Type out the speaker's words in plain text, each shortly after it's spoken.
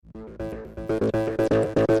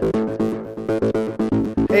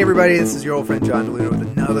Hey everybody, this is your old friend John DeLuna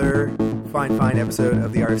with another fine episode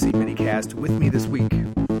of the RFC Mini-cast. With me this week,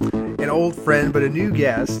 an old friend but a new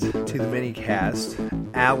guest to the Mini-cast,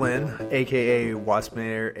 Alan, a.k.a.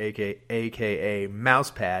 Waspinator, a.k.a.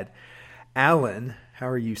 Mousepad. Alan, how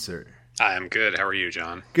are you, sir? I am good. How are you,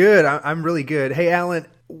 John? Good. I'm really good. Hey, Alan,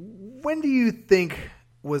 when do you think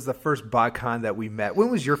was the first BotCon that we met? When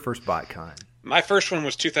was your first BotCon? My first one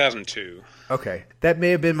was 2002. Okay. That may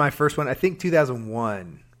have been my first one. I think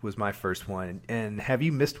 2001 was my first one. And have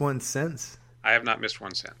you missed one since? I have not missed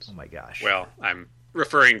one since. Oh, my gosh. Well, I'm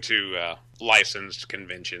referring to licensed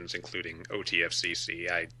conventions, including OTFCC.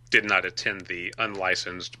 I did not attend the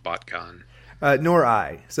unlicensed BotCon. Nor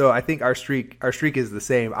I. So I think our streak is the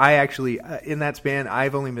same. I actually, in that span,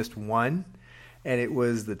 I've only missed one. And it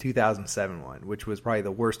was the 2007 one, which was probably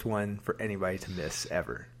the worst one for anybody to miss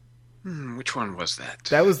ever. Which one was that?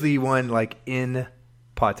 That was the one like in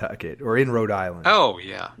Pawtucket or in Rhode Island. Oh,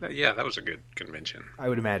 yeah. Yeah, that was a good convention. I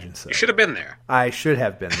would imagine so. You should have been there. I should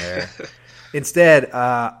have been there. Instead,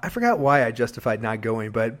 I forgot why I justified not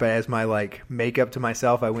going, but as my like makeup to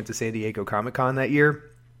myself, I went to San Diego Comic-Con that year.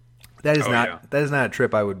 That is not a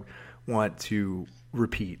trip I would want to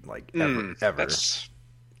repeat like ever.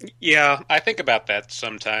 Yeah, I think about that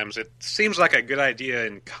sometimes. It seems like a good idea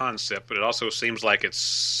in concept, but it also seems like it's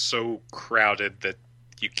so crowded that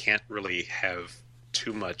you can't really have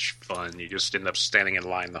too much fun. You just end up standing in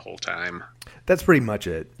line the whole time. That's pretty much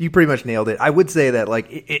it. You pretty much nailed it. I would say that like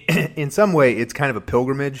in some way it's kind of a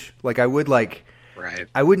pilgrimage. Like I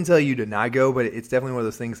wouldn't tell you to not go, but it's definitely one of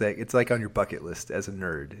those things that it's like on your bucket list as a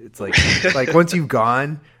nerd. It's like like once you've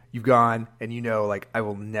gone, and you know like I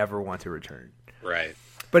will never want to return. Right.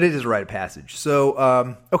 But it is a rite of passage.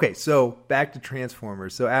 So, okay, so back to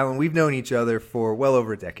Transformers. So, Alan, we've known each other for well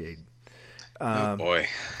over a decade. Oh, boy.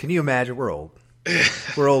 Can you imagine? We're old.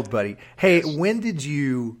 We're old, buddy. Hey, when did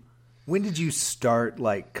you start,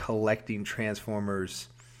 like, collecting Transformers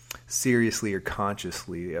seriously or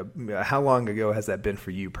consciously? How long ago has that been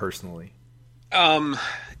for you personally?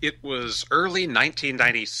 It was early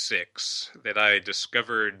 1996 that I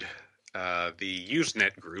discovered the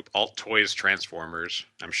Usenet group, Alt Toys Transformers.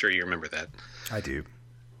 I'm sure you remember that. I do.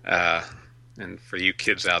 And for you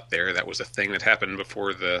kids out there, that was a thing that happened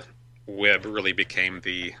before the web really became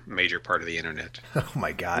the major part of the internet. Oh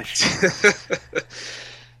my gosh.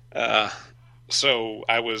 So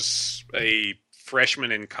I was a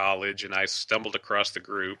freshman in college and I stumbled across the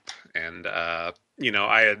group and, I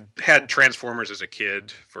had Transformers as a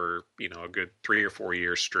kid for, a good 3 or 4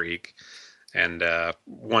 year streak. And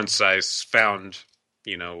once I found,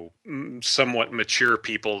 somewhat mature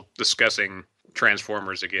people discussing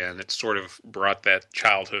Transformers again, it sort of brought that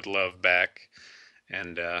childhood love back.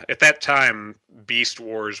 And at that time, Beast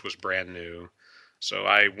Wars was brand new. So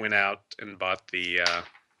I went out and bought the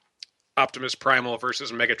Optimus Primal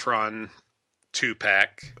versus Megatron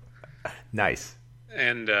 2-pack. Nice.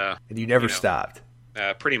 And you never stopped.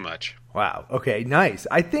 Pretty much. Wow. Okay, nice.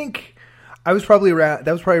 I think that was probably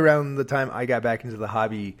around the time I got back into the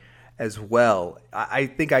hobby as well. I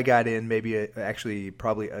think I got in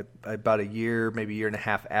probably about a year, maybe a year and a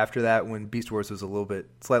half after that when Beast Wars was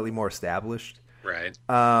slightly more established. Right.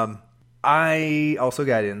 I also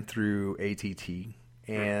got in through ATT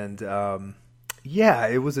and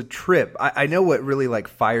it was a trip. I know what really like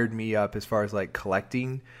fired me up as far as like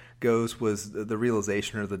collecting goes was the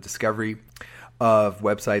realization or the discovery of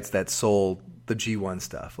websites that sold the G1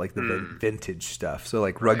 stuff, like the vintage stuff. So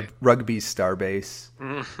like Rugby's Starbase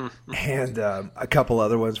and a couple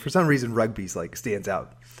other ones. For some reason, Rugby's like stands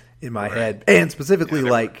out in my head. And specifically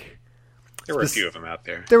there were a few of them out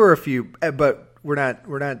there. There were a few, but we're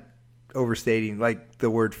not overstating like the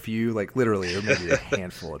word few, like literally or maybe a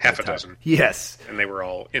handful at half that a time. dozen. Yes. And they were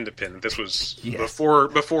all independent. This was before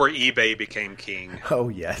eBay became king. Oh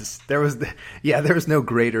yes. There was no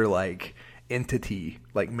greater like entity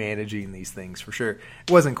like managing these things for sure.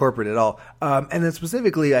 It wasn't corporate at all. And then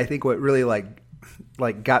specifically I think what really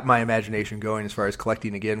like got my imagination going as far as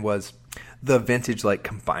collecting again was the vintage like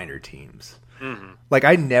combiner teams. Mm-hmm. Like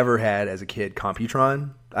I never had as a kid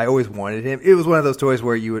Computron. I always wanted him. It was one of those toys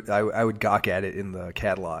where I would gawk at it in the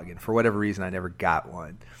catalog, and for whatever reason I never got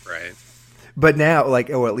one. Right. But now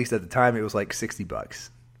at least at the time it was like $60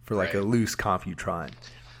 for like a loose Computron.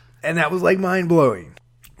 And that was like mind blowing.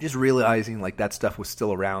 Just realizing like that stuff was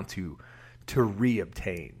still around to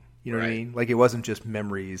reobtain. You know what I mean? Like it wasn't just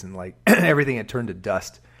memories and like everything had turned to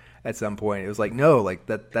dust at some point. It was like, no, like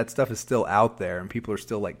that stuff is still out there and people are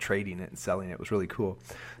still like trading it and selling it. It was really cool.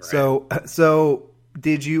 Right. So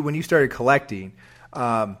did you, when you started collecting,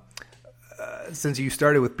 since you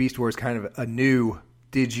started with Beast Wars kind of a new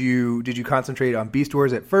Did you concentrate on Beast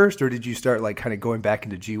Wars at first, or did you start like kind of going back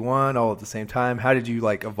into G1 all at the same time? How did you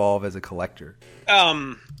like evolve as a collector?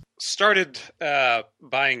 Started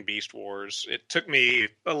buying Beast Wars. It took me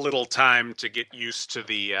a little time to get used to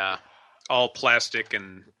the all plastic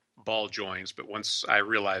and ball joints, but once I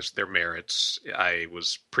realized their merits, I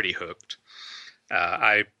was pretty hooked.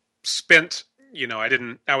 I spent,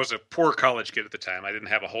 I was a poor college kid at the time. I didn't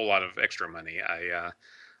have a whole lot of extra money. I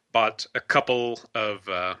bought a couple of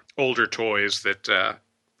older toys that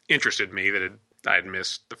interested me that I had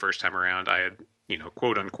missed the first time around. I had,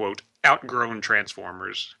 quote unquote, outgrown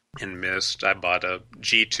Transformers and missed. I bought a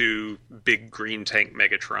G2 big green tank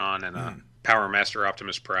Megatron and a Power Master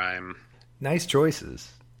Optimus Prime. Nice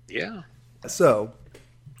choices. Yeah. So,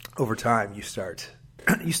 over time, you start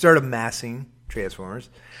amassing Transformers.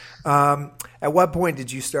 At what point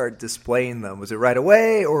did you start displaying them? Was it right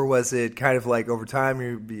away, or was it kind of like over time?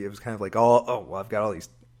 It was kind of like, I've got all these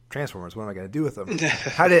Transformers. What am I going to do with them?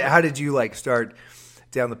 How did you like start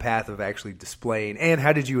down the path of actually displaying, and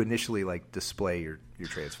how did you initially like display your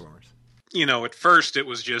Transformers? At first it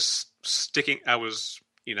was just sticking. I was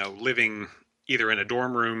living either in a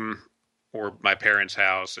dorm room or my parents'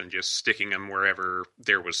 house and just sticking them wherever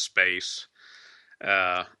there was space.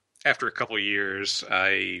 After a couple of years,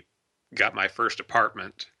 I got my first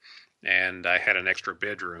apartment, and I had an extra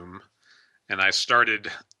bedroom, and I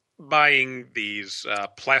started buying these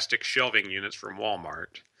plastic shelving units from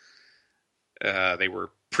Walmart. They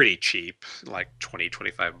were pretty cheap, like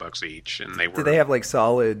 $20-$25 each, and they were. Did they have like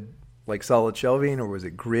solid shelving, or was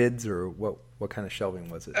it grids, or what kind of shelving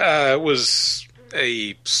was it? It was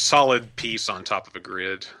a solid piece on top of a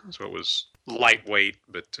grid, so it was lightweight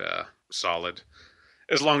but solid.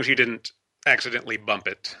 As long as you didn't accidentally bump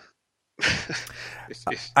it.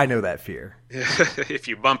 I know that fear. If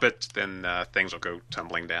you bump it, then things will go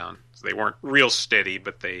tumbling down. So they weren't real steady,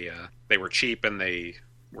 but they were cheap and they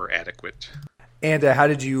were adequate. And how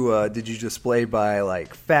did you display by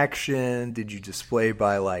like faction? Did you display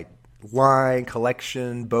by like line,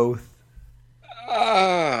 collection, both?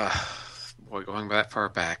 Boy, going that far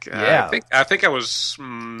back. Yeah. I think I was.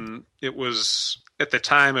 It was at the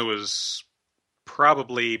time. It was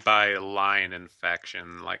probably by line and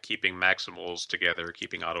faction, like keeping Maximals together,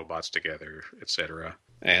 keeping Autobots together, etc.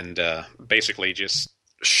 And basically just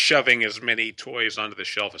shoving as many toys onto the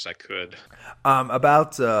shelf as I could.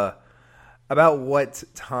 About what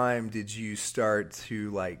time did you start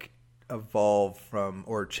to like evolve from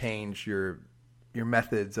or change your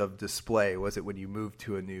methods of display? Was it when you moved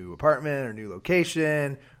to a new apartment or new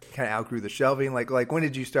location, kind of outgrew the shelving? Like when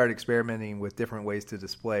did you start experimenting with different ways to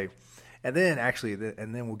display? And then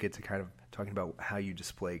then we'll get to kind of talking about how you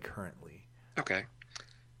display currently. Okay.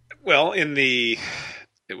 Well, it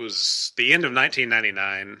was the end of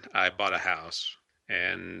 1999, I bought a house.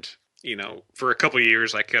 And, for a couple of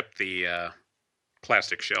years, I kept the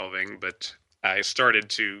plastic shelving, but I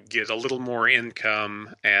started to get a little more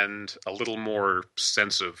income and a little more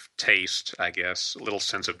sense of taste, I guess, a little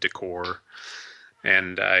sense of decor.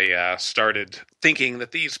 And I started thinking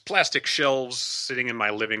that these plastic shelves sitting in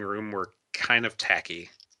my living room were kind of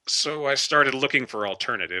tacky. So I started looking for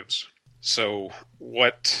alternatives. So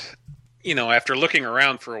after looking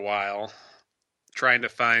around for a while, trying to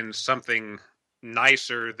find something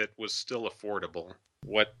nicer that was still affordable,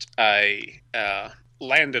 what I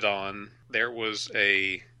landed on, there was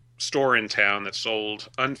a store in town that sold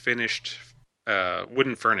unfinished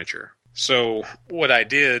wooden furniture. So what I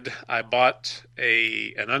did, I bought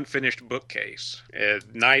an unfinished bookcase, a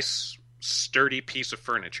nice, sturdy piece of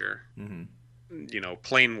furniture,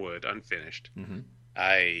 plain wood, unfinished. Mm-hmm.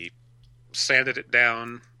 I sanded it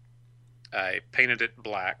down, I painted it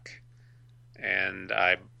black, and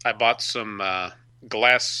I bought some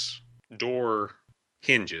glass door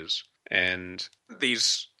hinges. And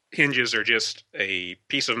these hinges are just a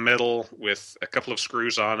piece of metal with a couple of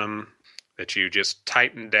screws on them that you just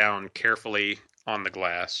tighten down carefully on the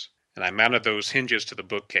glass. And I mounted those hinges to the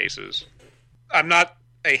bookcases. I'm not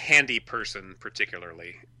a handy person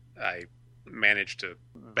particularly. I managed to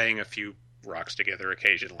bang a few rocks together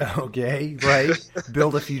occasionally. Okay, right.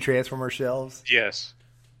 Build a few Transformer shelves. Yes.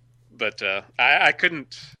 But I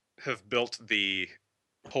couldn't have built the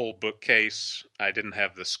whole bookcase. I didn't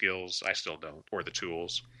have the skills. I still don't, or the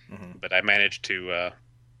tools. Mm-hmm. But I managed to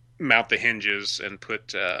mount the hinges and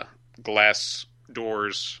put glass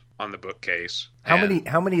doors on the bookcase. How many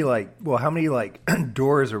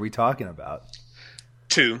doors are we talking about?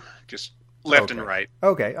 2, just left and right.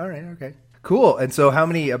 Okay, all right, okay. Cool. And so how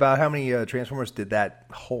many Transformers did that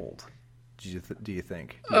hold? Do you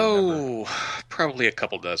think? Probably a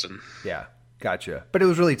couple dozen. Yeah. Gotcha. But it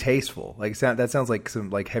was really tasteful. Like that sounds like some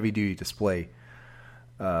like heavy duty display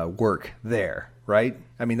work there, right?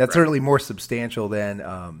 I mean, that's certainly more substantial than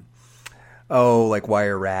like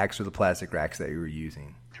wire racks or the plastic racks that you were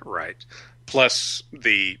using. Right. Plus,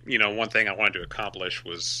 one thing I wanted to accomplish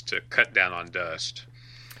was to cut down on dust.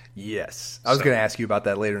 Yes. I was going to ask you about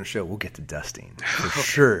that later in the show. We'll get to dusting for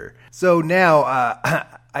sure. So now,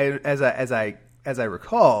 as I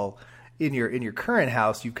recall, in your current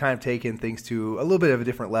house, you've kind of taken things to a little bit of a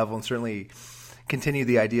different level and certainly continue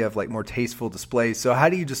the idea of like more tasteful displays. So how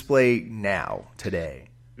do you display now, today?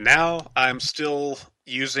 Now I'm still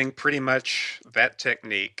using pretty much that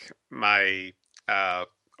technique. My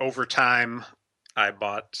over time, I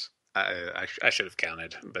bought, I should have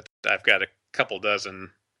counted, but I've got a couple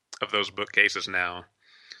dozen of those bookcases now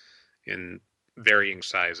in varying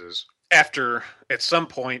sizes. After, at some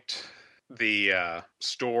point, the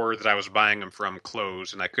store that I was buying them from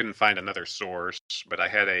closed, and I couldn't find another source, but I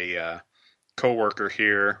had a coworker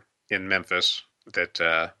here in Memphis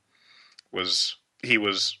that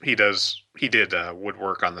he did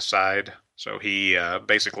woodwork on the side, so he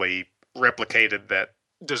basically replicated that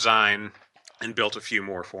design and built a few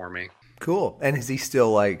more for me. Cool. And is he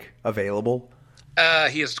still like available?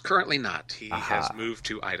 He is currently not. He has moved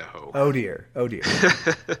to Idaho. Oh dear.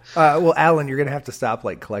 Well, Alan, you're gonna have to stop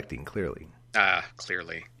like collecting. Clearly.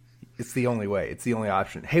 Clearly. It's the only way. It's the only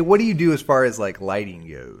option. Hey, what do you do as far as like lighting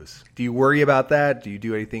goes? Do you worry about that? Do you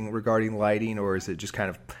do anything regarding lighting, or is it just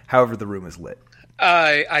kind of however the room is lit?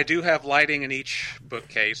 I do have lighting in each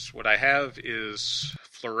bookcase. What I have is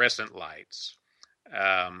fluorescent lights.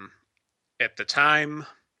 At the time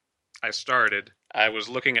I started, I was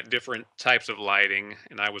looking at different types of lighting,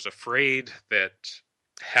 and I was afraid that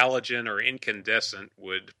halogen or incandescent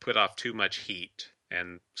would put off too much heat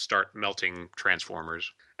and start melting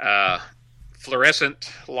transformers.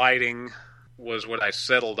 Fluorescent lighting was what I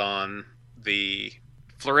settled on. The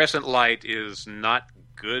fluorescent light is not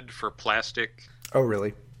good for plastic. Oh,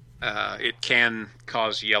 really? It can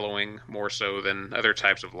cause yellowing more so than other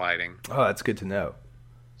types of lighting. Oh, that's good to know.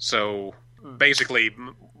 So basically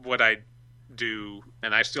what I do,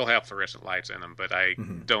 and I still have fluorescent lights in them, but I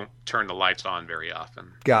don't turn the lights on very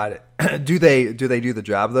often. Got it. Do they do the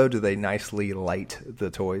job, though? Do they nicely light the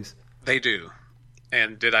toys? They do.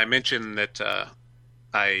 And did I mention that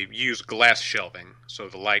I use glass shelving so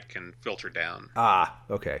the light can filter down? Ah,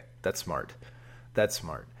 okay. That's smart.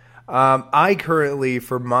 I currently,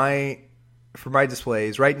 for my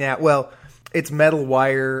displays right now, well, it's metal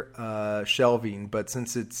wire shelving, but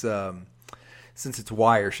since it's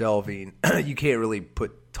wire shelving, you can't really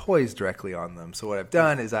put toys directly on them. So what I've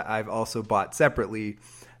done is I've also bought separately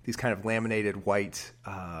these kind of laminated white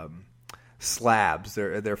slabs.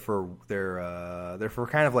 They're for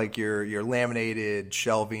kind of like your laminated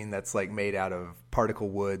shelving that's like made out of particle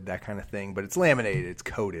wood, that kind of thing. But it's laminated, it's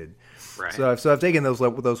coated. Right. So I've taken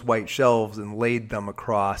those white shelves and laid them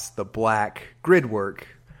across the black grid work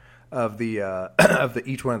of the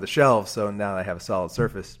each one of the shelves. So now I have a solid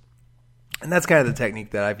surface. And that's kind of the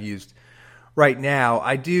technique that I've used right now.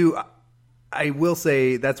 I will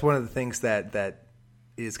say that's one of the things that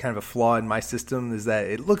is kind of a flaw in my system, is that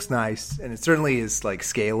it looks nice and it certainly is like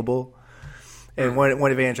scalable. And one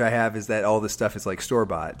advantage I have is that all this stuff is like store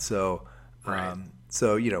bought. So,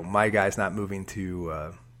 so my guy's not moving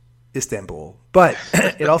to Istanbul, but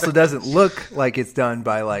it also doesn't look like it's done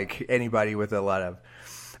by like anybody with a lot of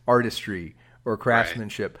artistry or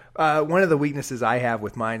craftsmanship. Right. One of the weaknesses I have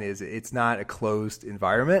with mine is it's not a closed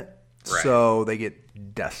environment, so they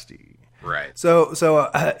get dusty. Right. So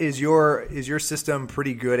is your system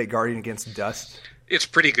pretty good at guarding against dust? It's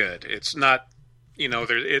pretty good. It's not,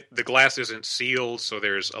 the glass isn't sealed, so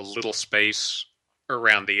there's a little space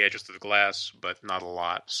around the edges of the glass, but not a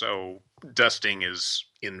lot. So dusting is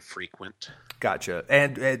infrequent. Gotcha.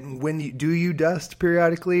 And when do you dust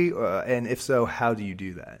periodically? And if so, how do you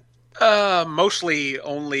do that? Mostly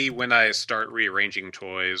only when I start rearranging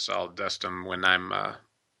toys. I'll dust them when I'm,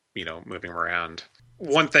 moving around.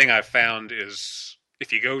 One thing I've found is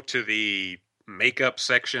if you go to the makeup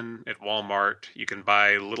section at Walmart, you can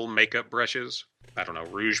buy little makeup brushes. I don't know,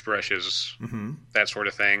 rouge brushes, that sort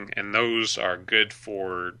of thing. And those are good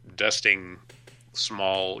for dusting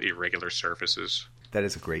small, irregular surfaces. That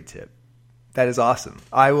is a great tip. That is awesome.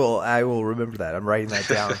 I will remember that. I'm writing that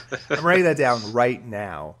down. I'm writing that down right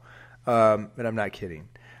now. And I'm not kidding.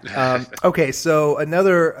 Okay, so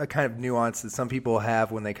another kind of nuance that some people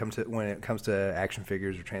have when it comes to action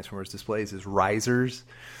figures or Transformers displays is risers.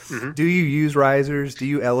 Do you use risers? Do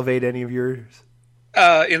you elevate any of yours?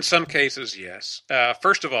 In some cases, yes.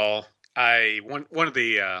 First of all, one of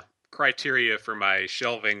the criteria for my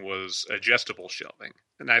shelving was adjustable shelving.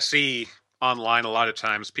 And I see online a lot of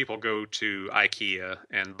times people go to IKEA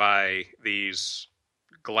and buy these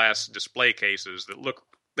glass display cases that look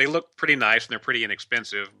pretty nice and they're pretty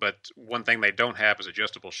inexpensive, but one thing they don't have is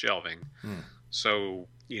adjustable shelving. So,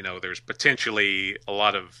 there's potentially a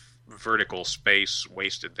lot of vertical space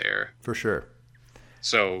wasted there. For sure.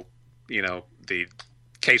 So, the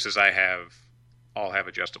cases I have all have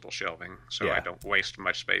adjustable shelving, so I don't waste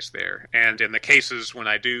much space there. And in the cases when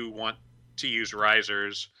I do want to use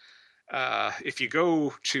risers, if you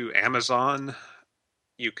go to Amazon,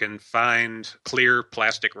 you can find clear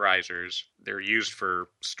plastic risers. They're used for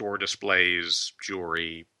store displays,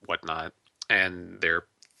 jewelry, whatnot, and they're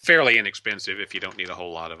fairly inexpensive if you don't need a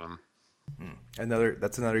whole lot of them.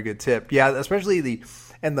 That's another good tip. Yeah, especially the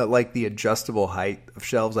adjustable height of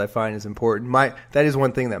shelves I find is important. That is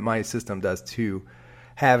one thing that my system does too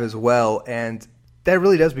have as well, and that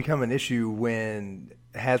really does become an issue when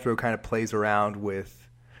Hasbro kind of plays around with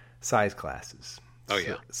size classes. Oh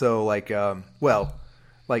yeah. So like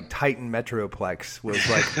Titan Metroplex was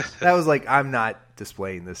like that was like, I'm not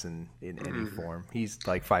displaying this in any form. He's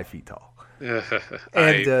like 5 feet tall.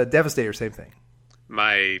 And Devastator, same thing.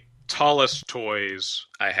 My tallest toys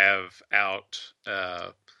I have out.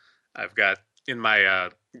 I've got in my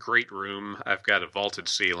great room, I've got a vaulted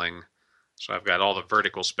ceiling, so I've got all the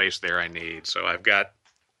vertical space there I need. So I've got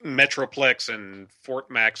Metroplex and Fort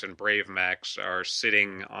Max and Brave Max are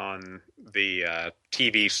sitting on the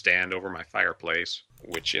TV stand over my fireplace,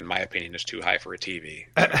 which in my opinion is too high for a TV.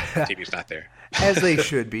 The TV's not there. As they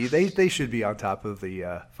should be. They should be on top of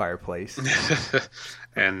the fireplace.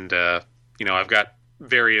 And, I've got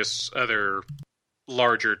various other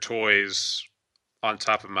larger toys on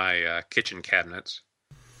top of my kitchen cabinets.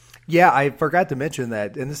 Yeah, I forgot to mention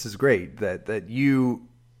that, and this is great, that you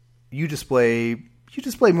display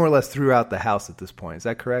more or less throughout the house at this point. Is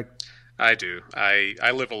that correct? I do.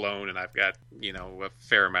 I live alone, and I've got, a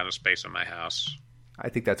fair amount of space in my house. I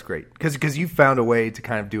think that's great because you found a way to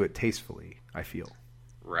kind of do it tastefully, I feel.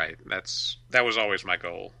 Right. That was always my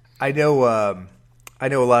goal. I know a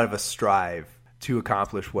lot of us strive to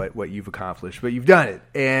accomplish what you've accomplished, but you've done it.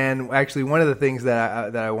 And actually, one of the things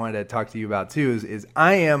that I wanted to talk to you about too is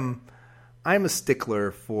I'm a stickler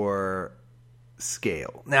for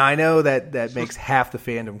scale. Now I know that makes half the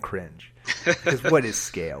fandom cringe. Because what is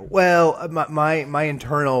scale? Well, my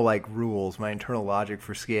internal rules, my internal logic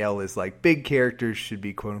for scale is big characters should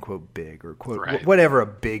be quote unquote big, or quote whatever a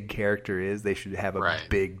big character is, they should have a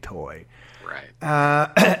big toy. Right.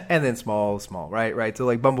 And then small, right?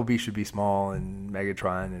 So Bumblebee should be small, and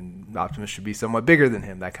Megatron and Optimus should be somewhat bigger than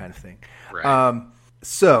him, that kind of thing. Right.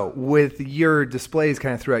 So with your displays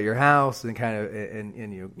kind of throughout your house and kind of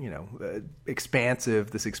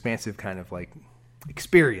this expansive kind of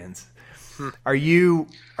experience, are you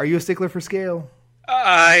a stickler for scale?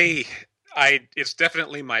 It's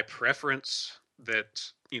definitely my preference that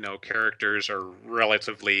characters are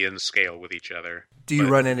relatively in scale with each other. Do you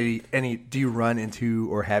run into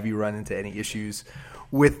or have you run into any issues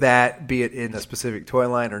with that, be it in a specific toy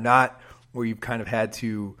line or not, where you've kind of had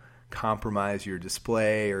to compromise your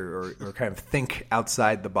display or kind of think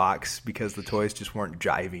outside the box because the toys just weren't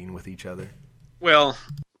jiving with each other? Well,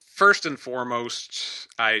 first and foremost,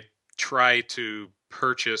 I try to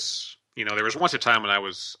purchase, there was once a time when I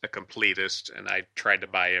was a completist and I tried to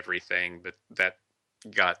buy everything, but that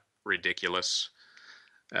got ridiculous.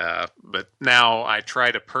 But now I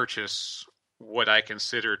try to purchase what I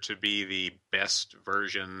consider to be the best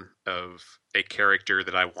version of a character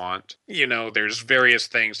that I want. There's various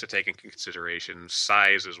things to take into consideration.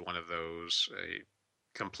 Size is one of those.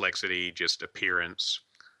 Complexity, just appearance,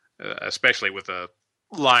 especially with a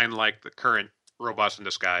line like the current Robots in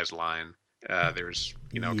Disguise line. There's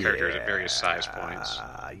characters at various size points.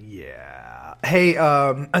 Yeah. Hey,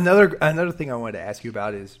 another thing I wanted to ask you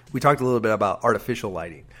about is we talked a little bit about artificial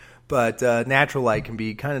lighting, but natural light can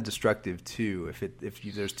be kind of destructive too if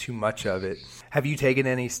there's too much of it. Have you taken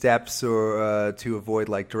any steps or to avoid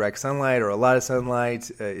direct sunlight or a lot of sunlight?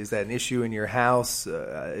 Is that an issue in your house?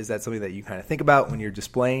 Is that something that you kind of think about when you're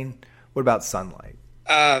displaying? What about sunlight?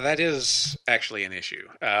 That is actually an issue.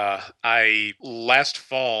 Last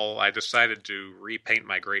fall, I decided to repaint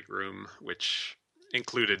my great room, which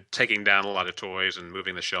included taking down a lot of toys and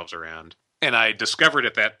moving the shelves around. And I discovered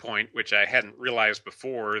at that point, which I hadn't realized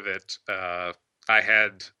before, that I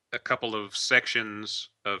had a couple of sections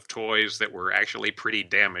of toys that were actually pretty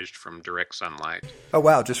damaged from direct sunlight. Oh,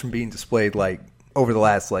 wow. Just from being displayed over the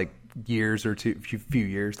last years or few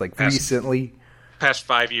years, recently? Past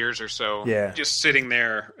 5 years or so, just sitting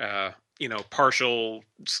there, partial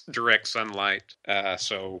direct sunlight.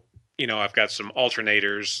 So I've got some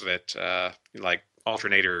alternators that, like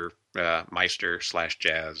alternator Meister /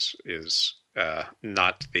 Jazz is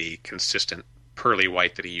not the consistent pearly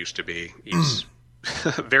white that he used to be. He's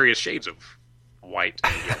various shades of white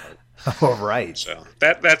and yellow. All right. So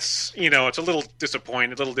that's it's a little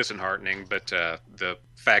disappointing, a little disheartening, but the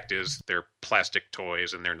fact is they're plastic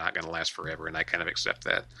toys and they're not going to last forever, and I kind of accept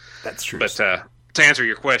that. That's true. But to answer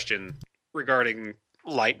your question regarding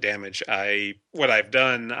light damage, what I've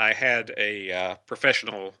done, I had a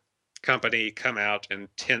professional company come out and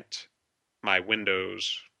tint my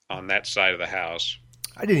windows on that side of the house.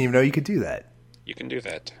 I didn't even know you could do that. You can do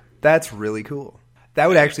that. That's really cool. That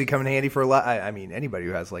would actually come in handy for a lot. I mean, anybody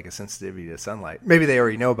who has like a sensitivity to sunlight. Maybe they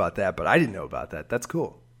already know about that, but I didn't know about that. That's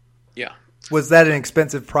cool. Yeah. Was that an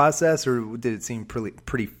expensive process, or did it seem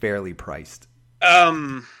pretty fairly priced?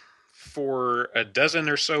 For a dozen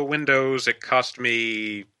or so windows, it cost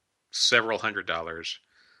me several $100s.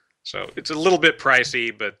 So it's a little bit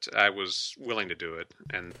pricey, but I was willing to do it.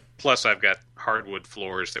 And plus, I've got hardwood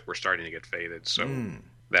floors that were starting to get faded, so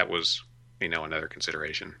that was, another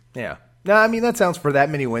consideration. Yeah. No, I mean, that sounds, for that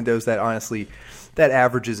many windows, that honestly, that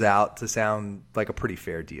averages out to sound like a pretty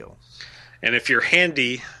fair deal. And if you're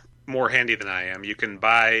more handy than I am, you can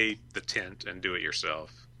buy the tint and do it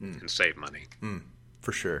yourself and save money.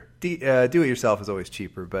 For sure. Do it yourself is always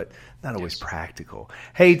cheaper, but not always practical.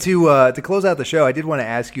 Hey, to close out the show, I did want to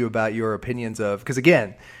ask you about your opinions of, because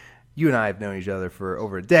again, you and I have known each other for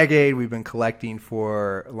over a decade. We've been collecting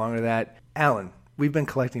for longer than that. Alan, we've been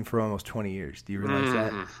collecting for almost 20 years. Do you realize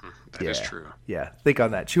that? That is true. Yeah. Think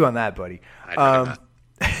on that. Chew on that, buddy. I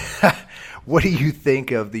What do you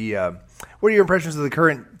think of what are your impressions of the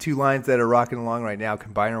current two lines that are rocking along right now,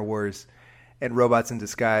 Combiner Wars and Robots in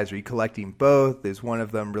Disguise? Are you collecting both? Is one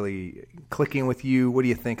of them really clicking with you? What do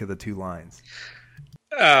you think of the two lines?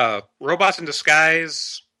 Robots in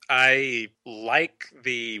Disguise, I like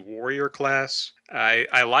the warrior class.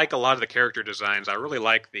 I like a lot of the character designs. I really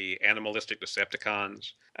like the animalistic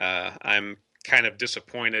Decepticons. I'm kind of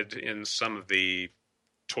disappointed in some of the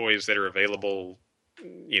toys that are available.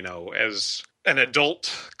 As an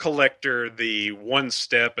adult collector, the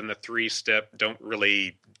 1-step and the 3-step don't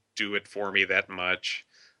really do it for me that much.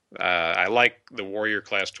 I like the warrior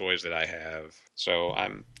class toys that I have, so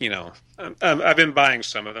I've been buying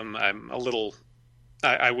some of them. I'm a little.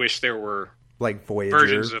 I wish there were like Voyager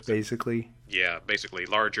versions of, basically. Yeah, basically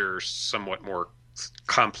larger, somewhat more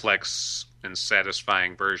complex and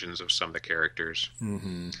satisfying versions of some of the characters.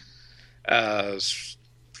 Mm-hmm. As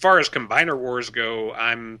far as Combiner Wars go,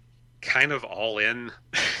 I'm kind of all in.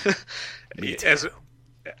 As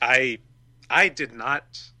I did not.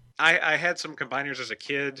 I had some combiners as a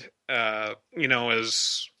kid.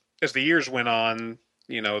 As the years went on,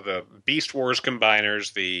 the Beast Wars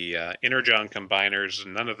combiners, the Energon combiners,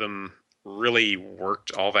 none of them really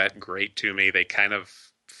worked all that great to me. They kind of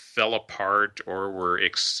fell apart or were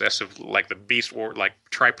excessive. Like the Beast War, like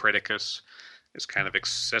Tripredicus, is kind of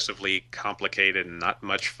excessively complicated and not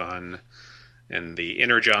much fun. And the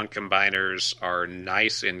Energon combiners are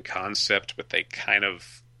nice in concept, but they kind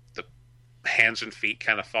of, the hands and feet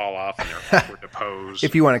kind of fall off and they're awkward to pose.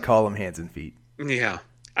 If you want to call them hands and feet. Yeah.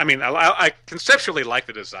 I mean, I conceptually like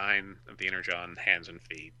the design of the Energon hands and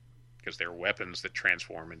feet because they're weapons that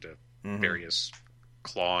transform into various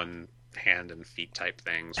claw and hand and feet type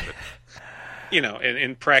things. But,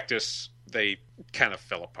 in practice, they kind of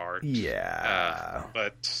fell apart. Yeah.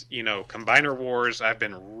 But, Combiner Wars, I've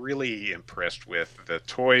been really impressed with. The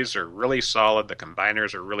toys are really solid. The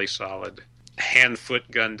combiners are really solid. Hand-foot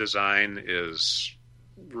gun design is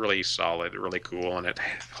really solid, really cool, and it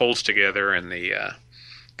holds together, and the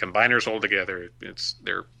combiners hold together.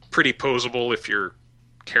 They're pretty posable if you're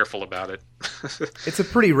careful about it. It's a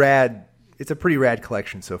pretty rad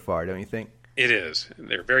collection so far, don't you think? It is.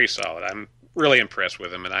 They're very solid. I'm really impressed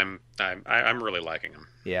with them, and I'm really liking them.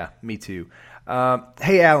 Yeah, me too.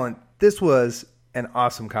 Hey, Alan, this was an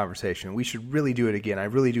awesome conversation. We should really do it again. I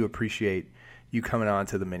really do appreciate you coming on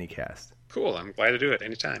to the Mini-cast. Cool. I'm glad to do it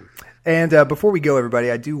anytime. And before we go, everybody,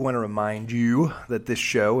 I do want to remind you that this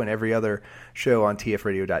show and every other show on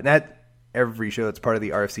tfradio.net, every show that's part of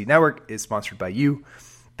the RFC network, is sponsored by you.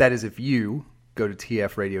 That is if you go to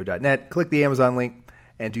tfradio.net, click the Amazon link,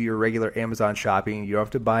 and do your regular Amazon shopping. You don't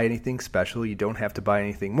have to buy anything special. You don't have to buy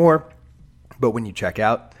anything more. But when you check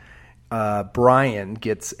out, Brian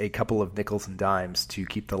gets a couple of nickels and dimes to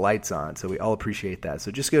keep the lights on. So we all appreciate that.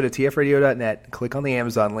 So just go to tfradio.net, click on the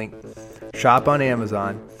Amazon link, shop on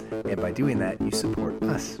Amazon, and by doing that, you support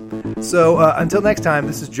us. So until next time,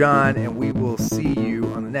 this is John, and we will see you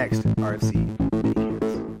on the next RFC